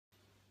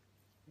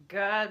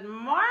Good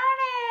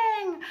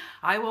morning.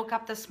 I woke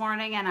up this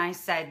morning and I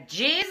said,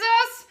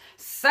 Jesus,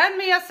 send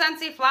me a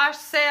SCENTSY flash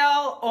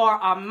sale or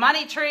a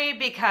money tree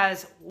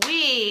because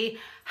we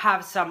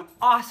have some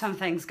awesome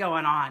things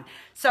going on.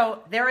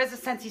 So there is a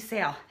SCENTSY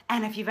sale.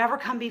 And if you've ever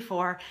come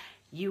before,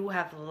 you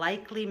have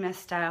likely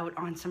missed out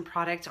on some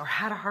products or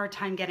had a hard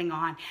time getting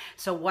on.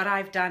 So what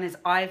I've done is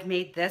I've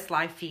made this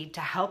live feed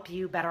to help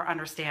you better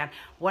understand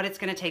what it's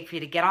gonna take for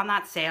you to get on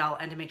that sale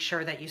and to make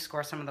sure that you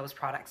score some of those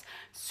products.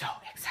 So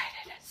excited.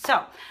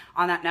 So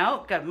on that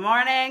note, good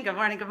morning, good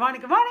morning, good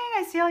morning, good morning.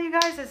 I see all you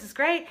guys, this is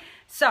great.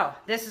 So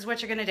this is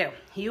what you're gonna do.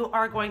 You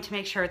are going to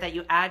make sure that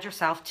you add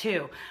yourself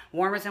to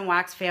Warmers and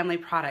Wax Family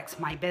Products,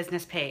 my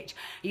business page.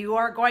 You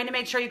are going to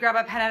make sure you grab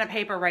a pen and a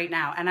paper right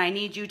now, and I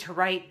need you to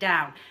write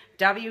down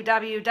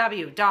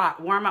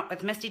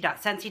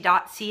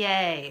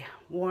www.warmupwithmisty.scentsy.ca,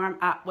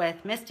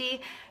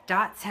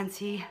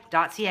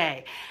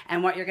 warmupwithmisty.scentsy.ca.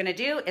 And what you're gonna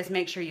do is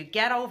make sure you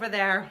get over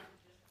there,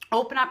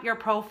 open up your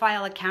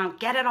profile account,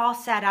 get it all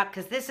set up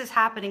because this is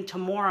happening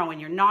tomorrow and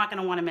you're not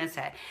gonna wanna miss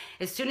it.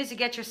 As soon as you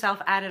get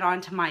yourself added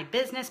onto my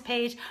business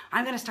page,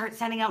 I'm gonna start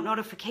sending out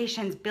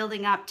notifications,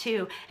 building up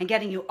to, and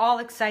getting you all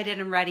excited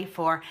and ready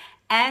for.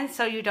 And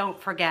so you don't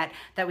forget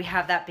that we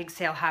have that big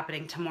sale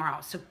happening tomorrow.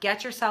 So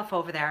get yourself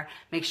over there.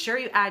 Make sure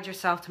you add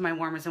yourself to my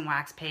Warmers and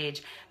Wax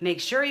page.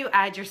 Make sure you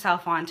add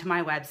yourself onto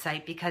my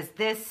website because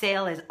this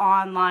sale is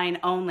online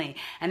only.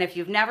 And if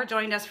you've never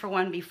joined us for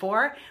one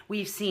before,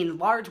 we've seen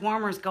large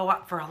warmers go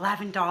up for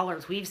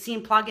 $11. We've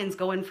seen plugins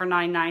go in for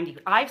 $9.90.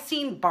 I've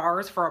seen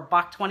bars for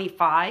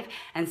 $1.25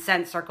 and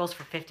scent circles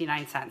for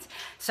 59 cents.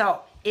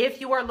 So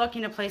if you are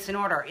looking to place an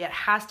order, it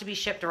has to be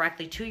shipped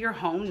directly to your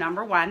home,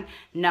 number one.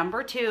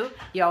 Number two,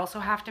 you also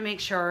have to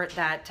make sure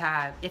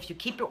that if you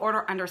keep your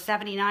order under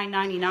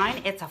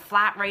 $79.99, it's a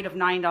flat rate of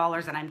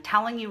 $9. And I'm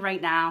telling you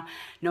right now,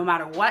 no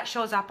matter what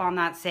shows up on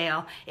that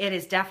sale, it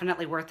is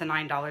definitely worth the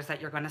 $9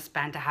 that you're going to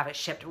spend to have it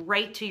shipped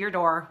right to your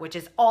door, which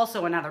is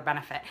also another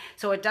benefit.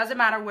 So it doesn't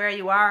matter where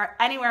you are,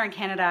 anywhere in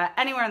Canada,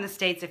 anywhere in the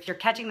States, if you're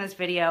catching this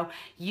video,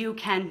 you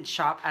can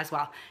shop as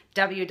well.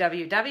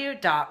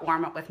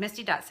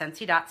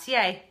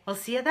 www.warmupwithmisty.scentsy.ca. We'll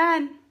see you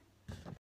then.